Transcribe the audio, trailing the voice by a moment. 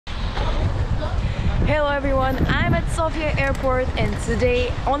Hello everyone, I'm at Sofia Airport and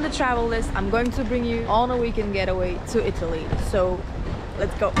today on the travel list I'm going to bring you on a weekend getaway to Italy. So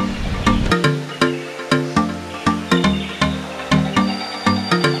let's go!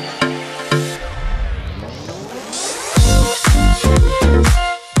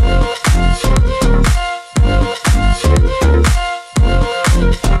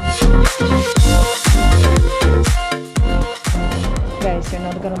 Guys, you're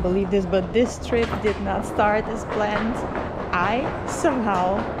not gonna believe this, but this trip did not start as planned. I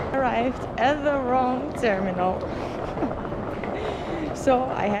somehow arrived at the wrong terminal. So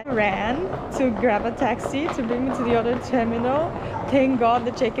I ran to grab a taxi to bring me to the other terminal. Thank God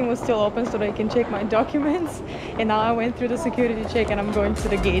the check-in was still open so they can check my documents. And now I went through the security check and I'm going to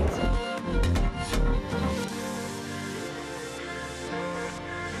the gate.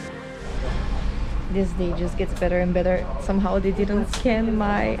 This day just gets better and better. Somehow they didn't scan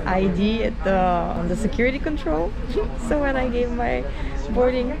my ID at on the security control. So when I gave my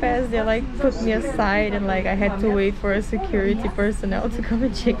boarding pass, they like put me aside and like I had to wait for a security personnel to come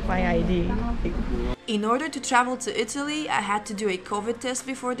and check my ID. In order to travel to Italy, I had to do a COVID test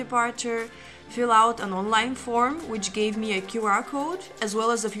before departure, fill out an online form which gave me a QR code, as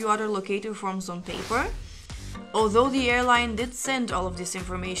well as a few other locator forms on paper. Although the airline did send all of this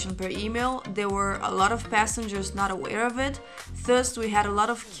information per email, there were a lot of passengers not aware of it. Thus, we had a lot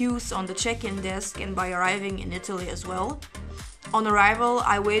of queues on the check-in desk and by arriving in Italy as well. On arrival,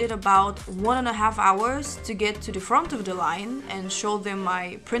 I waited about 1.5 hours to get to the front of the line and showed them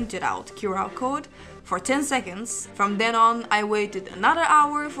my printed out QR code for 10 seconds. From then on, I waited another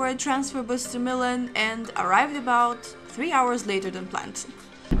hour for a transfer bus to Milan and arrived about 3 hours later than planned.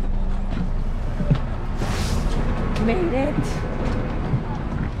 Made it!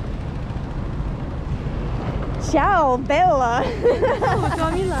 Ciao, Bella!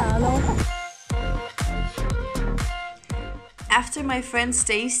 Milano. After my friend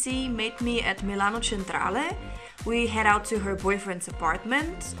Stacy met me at Milano Centrale, we head out to her boyfriend's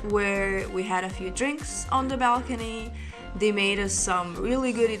apartment where we had a few drinks on the balcony. They made us some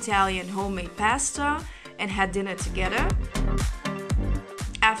really good Italian homemade pasta and had dinner together.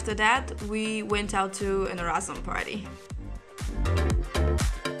 After that, we went out to an Erasmus party.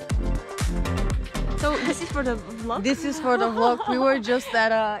 So this is for the vlog? This is for the vlog. We were just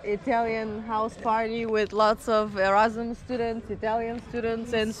at an Italian house party with lots of Erasmus students, Italian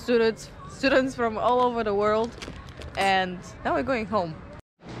students and students from all over the world. And now we're going home.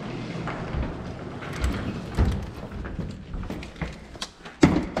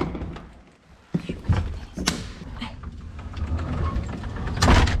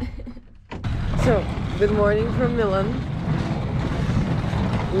 So, good morning from Milan.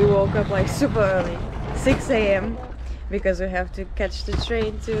 We woke up like super early, 6 a.m. because we have to catch the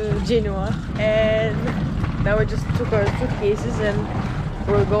train to Genoa. And now we just took our suitcases and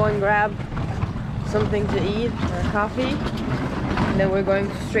we'll go and grab something to eat, coffee. And then we're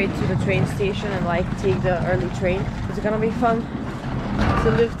going straight to the train station and like take the early train. It's gonna be fun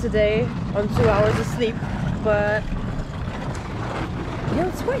to live today on 2 hours of sleep, but you know,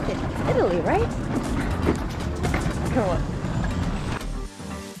 it's worth it. It's Italy, right? Come on.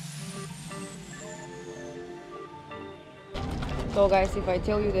 So guys, if I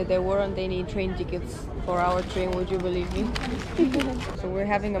tell you that there weren't any train tickets for our train, would you believe me? So we're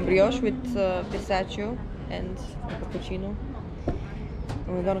having a brioche with pistachio and a cappuccino. And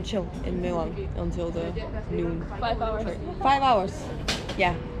we're gonna chill in Milan until the noon. 5 hours. 5 hours.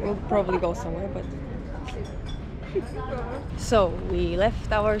 Yeah, we'll probably go somewhere, but... So we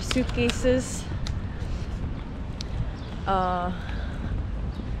left our suitcases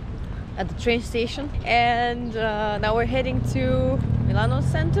at the train station and now we're heading to Milano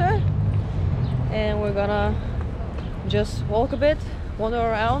Center and we're gonna just walk a bit, wander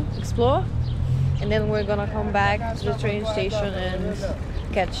around, explore, and then we're gonna come back to the train station and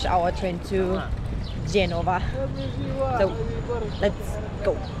catch our train to Genova. So let's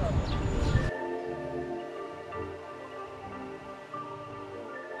go.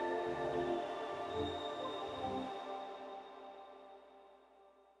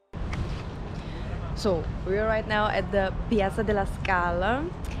 So we're right now at the Piazza della Scala.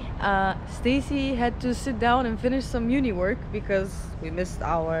 Stacy had to sit down and finish some uni work because we missed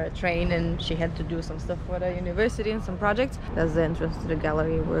our train and she had to do some stuff for the university and some projects. That's the entrance to the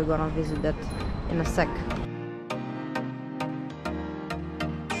gallery. We're gonna visit that in a sec.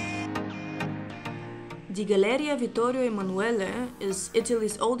 The Galleria Vittorio Emanuele is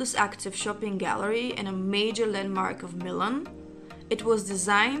Italy's oldest active shopping gallery and a major landmark of Milan. It was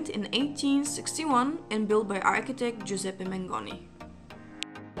designed in 1861 and built by architect Giuseppe Mengoni.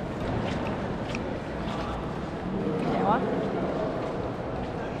 Genoa.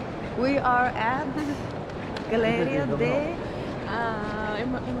 We are at Galleria de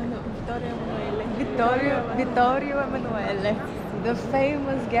Vittorio Emanuele, the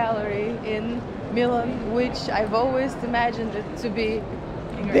famous gallery in Milan, which I've always imagined it to be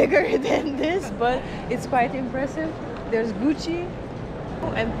bigger than this, but it's quite impressive. There's Gucci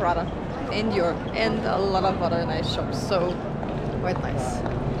and Prada and Dior and a lot of other nice shops, so quite nice.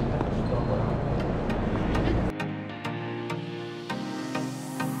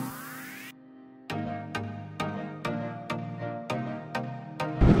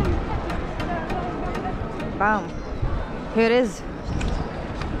 Bam! Here it is,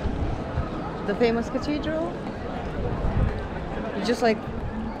 the famous cathedral. You just like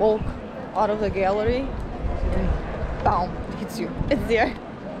walk out of the gallery and bam, it hits you. It's there.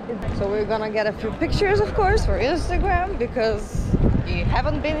 So we're gonna get a few pictures, of course, for Instagram, because you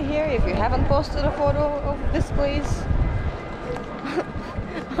haven't been here if you haven't posted a photo of this place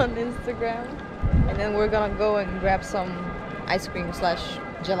on Instagram. And then we're gonna go and grab some ice cream slash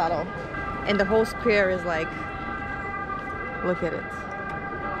gelato. And the whole square is like, look at it.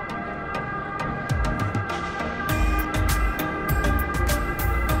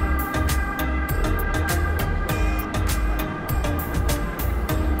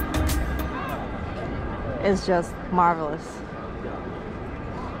 It's just marvelous.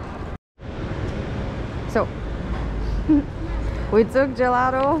 So we took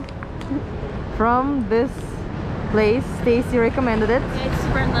gelato from this place. Stacy recommended it. Yeah, it's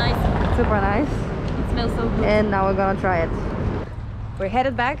super nice. Super nice. It smells so good. And now we're gonna try it. We're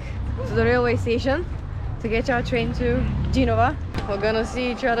headed back to the railway station to get our train to Genova. We're gonna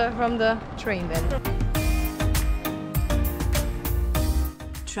see each other from the train then.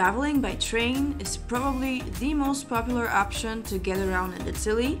 Traveling by train is probably the most popular option to get around in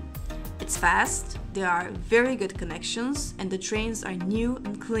Italy. It's fast, there are very good connections, and the trains are new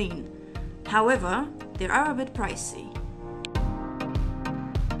and clean. However, they are a bit pricey.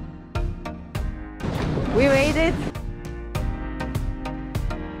 We made it!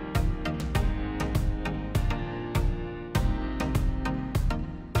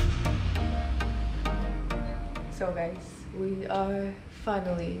 So guys, we are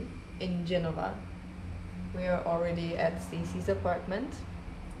finally in Genova. We are already at Stacy's apartment.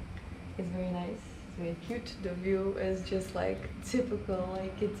 It's very nice, it's very cute. The view is just like typical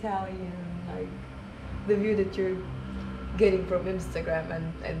like Italian, like the view that you're getting from Instagram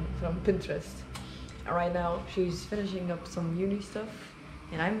and from Pinterest. And right now she's finishing up some uni stuff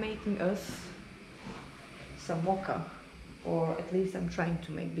and I'm making us some mocha, or at least I'm trying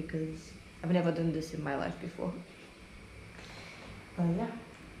to make, because I've never done this in my life before. But yeah,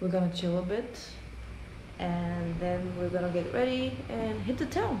 we're gonna chill a bit and then we're gonna get ready and hit the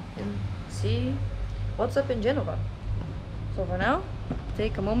town and see what's up in Genova. So for now,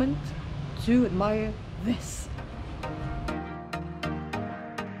 take a moment to admire this.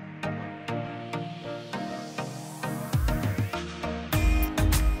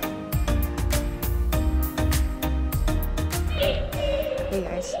 Hey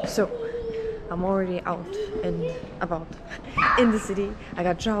guys, so I'm already out and about in the city. I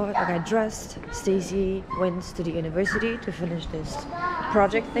got showered, I got dressed. Stacy went to the university to finish this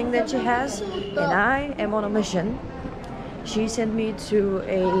project thing that she has, and I am on a mission. She sent me to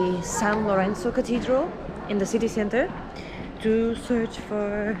a San Lorenzo cathedral in the city center to search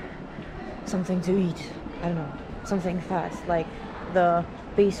for something to eat. I don't know, something fast, like the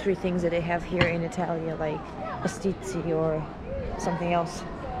pastry things that they have here in Italy, like pasticci or something else.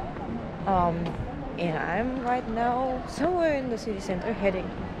 And I'm right now somewhere in the city center heading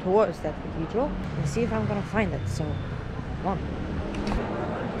towards that cathedral and see if I'm gonna find it. So come on.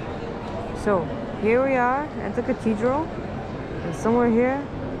 So here we are at the cathedral, and somewhere here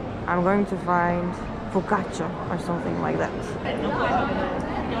I'm going to find focaccia or something like that.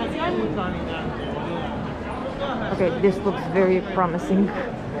 Okay, this looks very promising.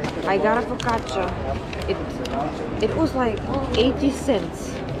 I got a focaccia. It was like 80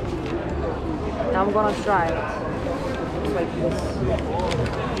 cents. Now I'm gonna try it. It's like this.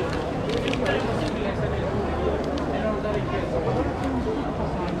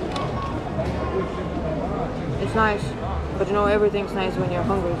 It's nice, but you know, everything's nice when you're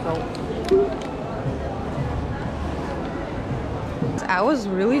hungry, so. I was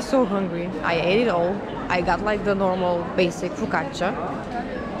really so hungry. I ate it all. I got like the normal basic focaccia.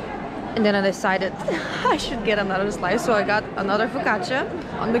 And then I decided I should get another slice, so I got another focaccia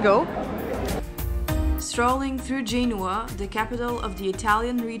on the go. Strolling through Genoa, the capital of the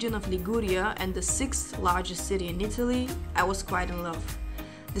Italian region of Liguria and the 6th largest city in Italy, I was quite in love.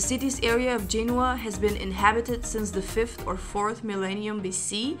 The city's area of Genoa has been inhabited since the 5th or 4th millennium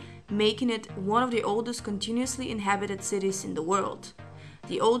BC, making it one of the oldest continuously inhabited cities in the world.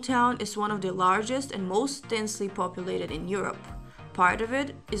 The old town is one of the largest and most densely populated in Europe. Part of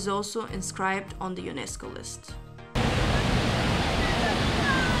it is also inscribed on the UNESCO list.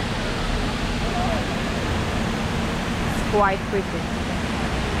 It's quite pretty.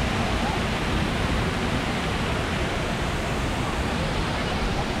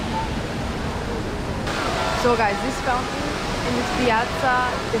 So guys, this fountain in this Piazza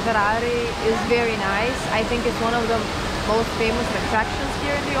de Ferrari is very nice. I think it's one of the most famous attractions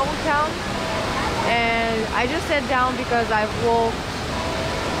here in the old town. And I just sat down because I've walked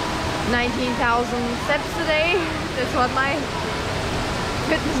 19,000 steps today. That's what my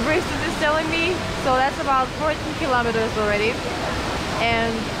fitness bracelet is telling me. So that's about 14 kilometers already.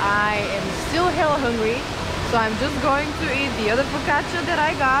 And I am still hella hungry. So I'm just going to eat the other focaccia that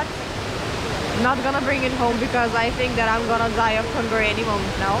I got. Not gonna bring it home because I think that I'm gonna die of hunger any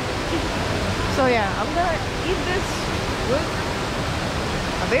moment now. So yeah, I'm gonna eat this with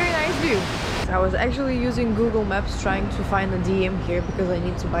a very nice view. I was actually using Google Maps trying to find a DM here because I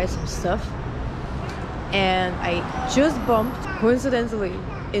need to buy some stuff. And I just bumped coincidentally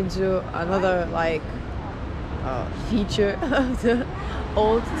into another like feature of the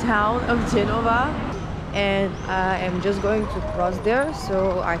old town of Genova. And I am just going to cross there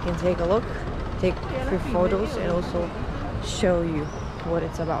so I can take a look, take a few photos and also show you what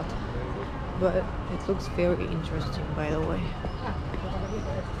it's about. But it looks very interesting, by the way.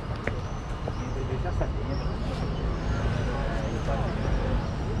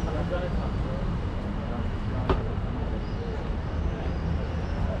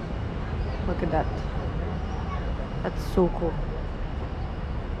 Look at that. That's so cool.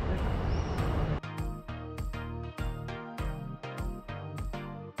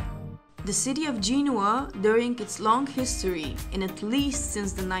 The city of Genoa, during its long history, and at least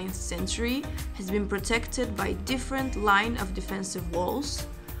since the 9th century, has been protected by different line of defensive walls.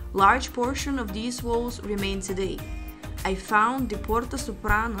 Large portion of these walls remain today. I found the Porta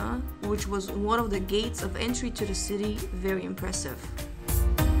Soprana, which was one of the gates of entry to the city, very impressive.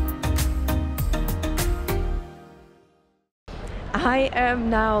 I am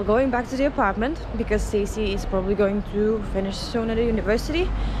now going back to the apartment because Stacy is probably going to finish soon at the university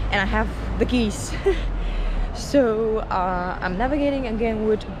and I have the keys. So I'm navigating again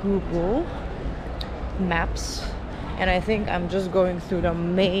with Google Maps and I think I'm just going through the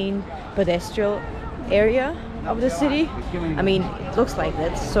main pedestrian area of the city. I mean, it looks like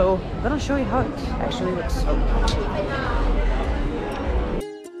that, so I'm gonna show you how it actually looks.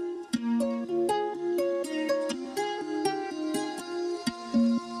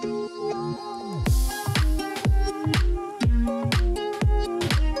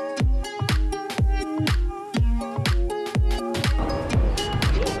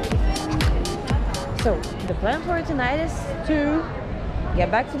 So the plan for tonight is to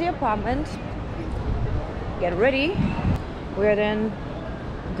get back to the apartment, get ready. We are then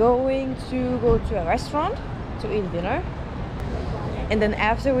going to go to a restaurant to eat dinner, and then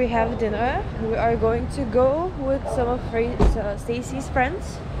after we have dinner we are going to go with some of Stacy's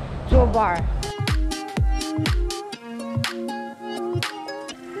friends to a bar.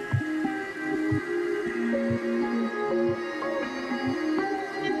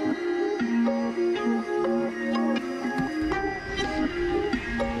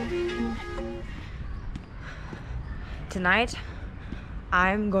 Tonight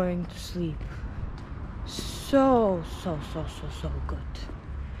I'm going to sleep so good.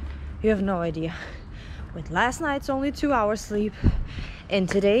 You have no idea. With last night's only 2 hours sleep and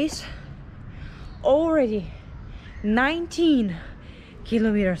today's already 19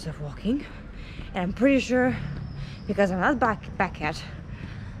 kilometers of walking, and I'm pretty sure, because I'm not back yet,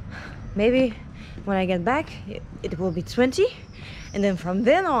 maybe when I get back it will be 20, and then from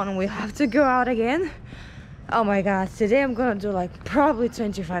then on we'll have to go out again. Oh my god, today I'm gonna do like probably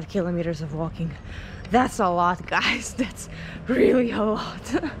 25 kilometers of walking. That's a lot, guys. That's really a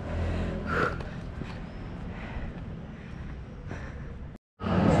lot.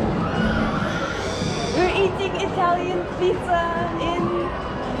 We're eating Italian pizza in...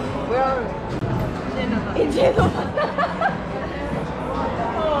 where are we? Genoa. In Genoa.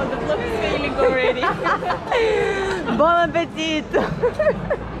 Oh, the vlog is failing already. Bon appetit!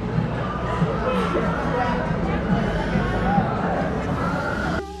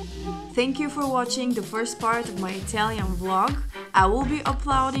 Thank you for watching the first part of my Italian vlog. I will be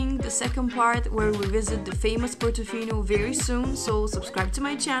uploading the second part where we visit the famous Portofino very soon, so subscribe to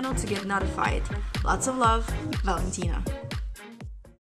my channel to get notified. Lots of love, Valentina.